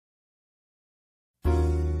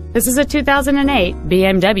This is a 2008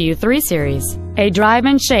 BMW 3 Series, a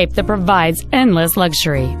drive-in shape that provides endless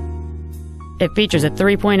luxury. It features a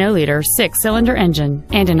 3.0-liter six-cylinder engine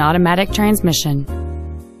and an automatic transmission.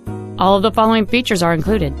 All of the following features are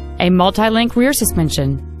included: a multi-link rear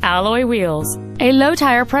suspension, alloy wheels, a low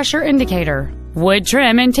tire pressure indicator, wood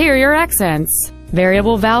trim interior accents,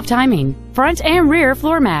 variable valve timing, front and rear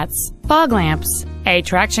floor mats, fog lamps, a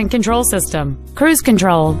traction control system, cruise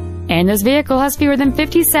control, and this vehicle has fewer than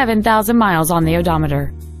 57,000 miles on the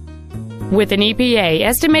odometer. With an EPA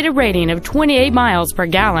estimated rating of 28 miles per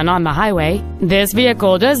gallon on the highway, this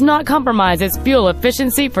vehicle does not compromise its fuel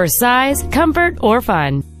efficiency for size, comfort, or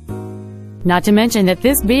fun. Not to mention that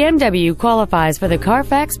this BMW qualifies for the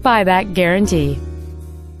Carfax buyback guarantee.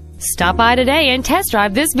 Stop by today and test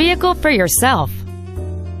drive this vehicle for yourself.